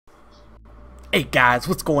Hey guys,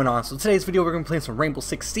 what's going on? So today's video we're going to be playing some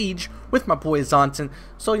RainbowSix Siege with my boy Zonton.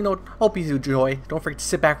 So hope you enjoy. Don't forget to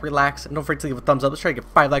sit back, relax, and don't forget to leave a thumbs up. Let's try to get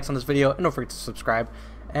 5 likes on this video, and don't forget to subscribe.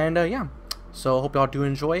 And yeah, so hope y'all do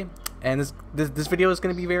enjoy. And this video is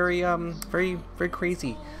going to be very very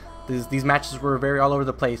crazy. These matches were very all over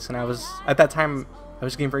the place, and at that time I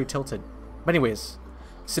was getting very tilted. But anyways,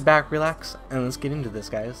 sit back, relax, and let's get into this,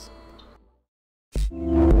 guys.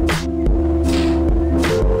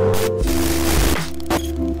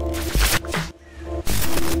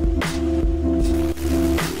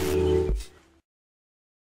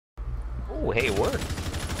 Oh, hey, work.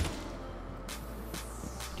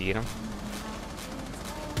 Do you get him?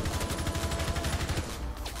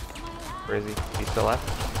 Where is he? He's still left?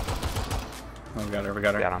 Oh, we got her.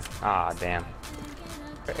 Got him. Ah, damn.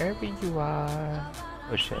 Wherever you are.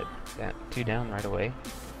 Oh shit. Yeah, 2 down right away.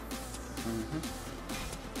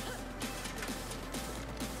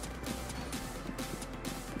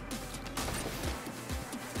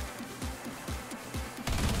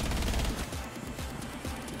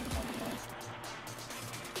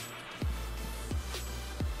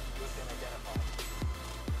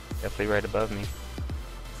 Definitely right above me.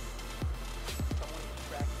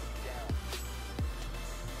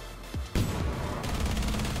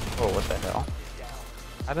 Oh, what the hell?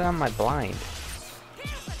 How did I my blind?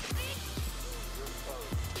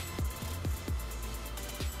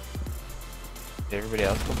 Did everybody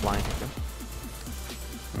else go blind too?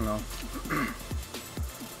 No. I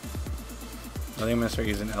think I'm gonna start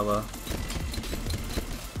using Ella.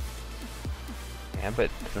 Yeah,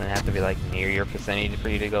 but doesn't it have to be like near your vicinity for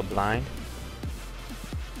you to go blind?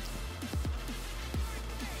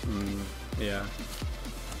 Yeah.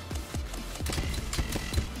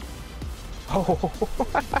 Oh!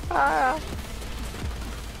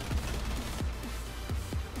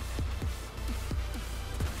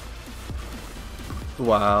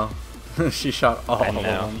 Wow. She shot all of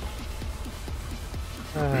them.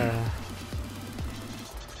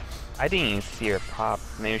 I didn't even see her pop.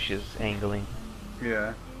 Maybe she was angling.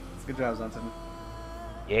 Yeah. Good job, Zonton.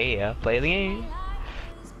 Yeah, play the game.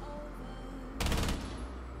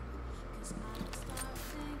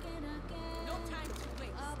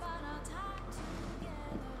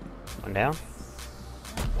 One down.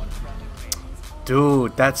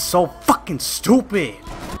 Dude, that's so fucking stupid.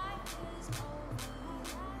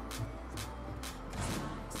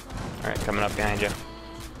 Alright, coming up behind you.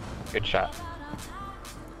 Good shot.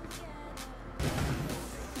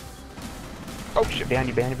 Oh shit, behind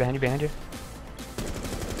you.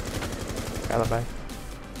 Alibi.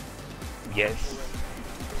 Yes.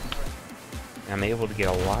 I'm able to get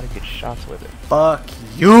a lot of good shots with it. Fuck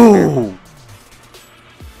you!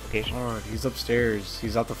 Location. Lord, he's upstairs.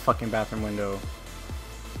 He's out the fucking bathroom window.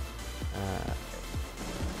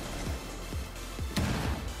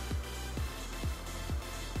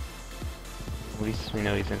 At least we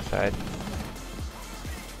know he's inside.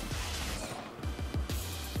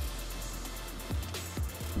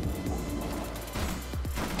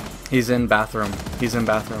 He's in bathroom.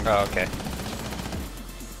 Oh, okay.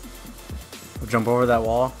 We'll jump over that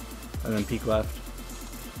wall and then peek left.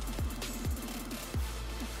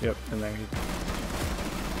 Yep, and there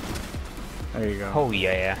you go. Oh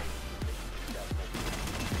yeah.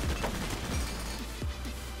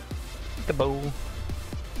 The bow.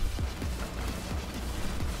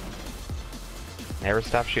 Never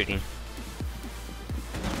stop shooting.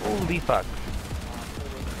 Holy fuck.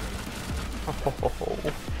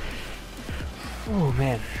 Oh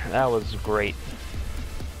man, that was great.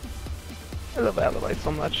 I love Alibi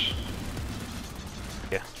so much.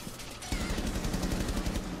 Yeah.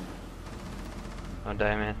 Don't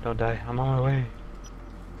die, man. Don't die. I'm on my way.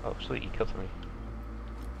 Oh, sweet. You killed somebody.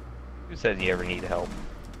 Who says you ever need help?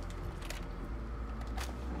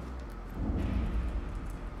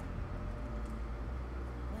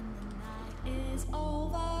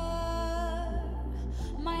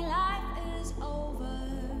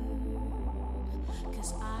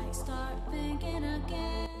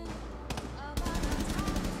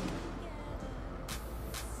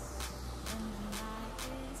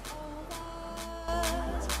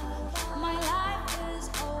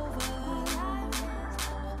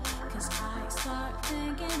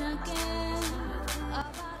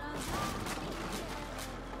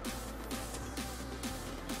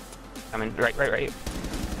 I mean, right.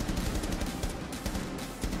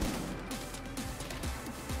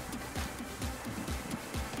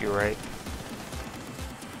 You're right.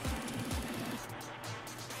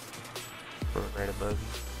 We're right above you.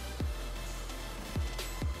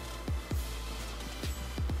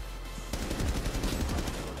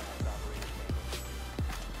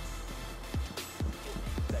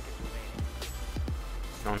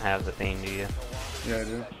 don't have the thing, do you? Yeah, I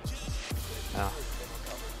do. Oh.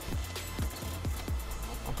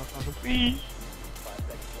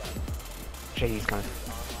 Shady's coming.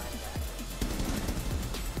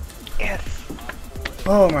 Yes!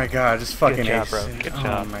 Oh my god, just fucking Good job, ace. bro. Good Oh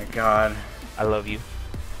job. my god. I love you.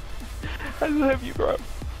 I love you, bro.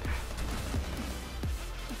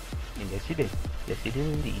 And yes, you did. Yes, you did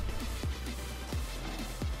indeed.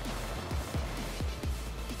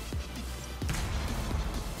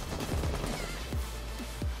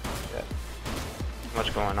 Yeah. Too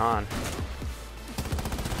much going on.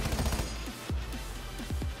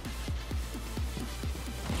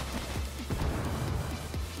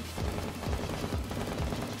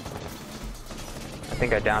 I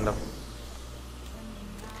think I downed him.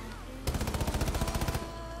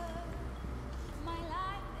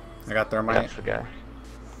 I got thermite. That's the guy.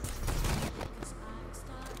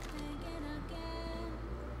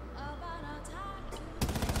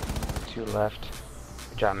 Two left.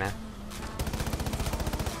 Good job, man.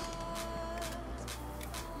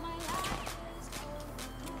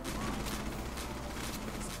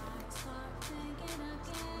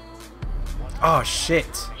 Oh shit.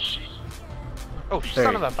 Oh,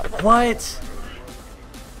 son of a... What?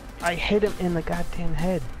 I hit him in the goddamn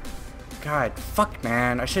head. God, fuck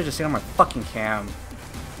man. I should've just seen on my fucking cam.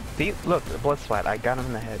 See, look, the blood splat. I got him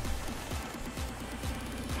in the head.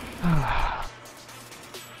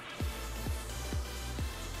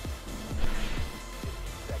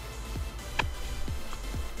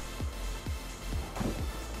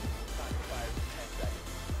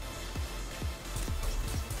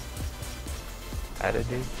 Added,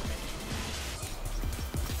 dude.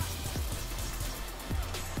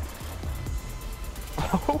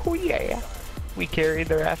 Oh yeah, we carried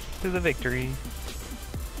their asses to the victory.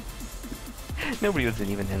 Nobody was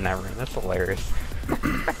even in that room. That's hilarious.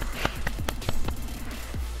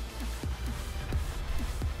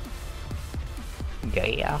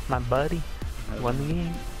 Yeah, my buddy won the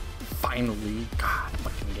game. Finally. God,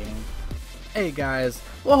 fucking game. Hey guys,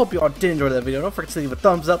 well I hope you all did enjoy that video. Don't forget to leave a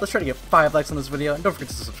thumbs up. Let's try to get 5 likes on this video, and don't forget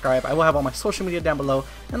to subscribe. I will have all my social media down below.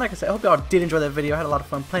 And like I said, I hope y'all did enjoy that video. I had a lot of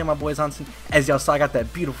fun playing my boys on. As y'all saw, I got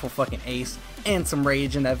that beautiful fucking ace and some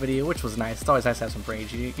rage in that video, which was nice. It's always nice to have some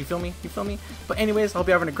rage. You feel me? You feel me? But anyways, I hope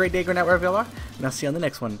you're having a great day, great night, wherever y'all are, and I'll see you on the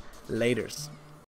next one. Laters.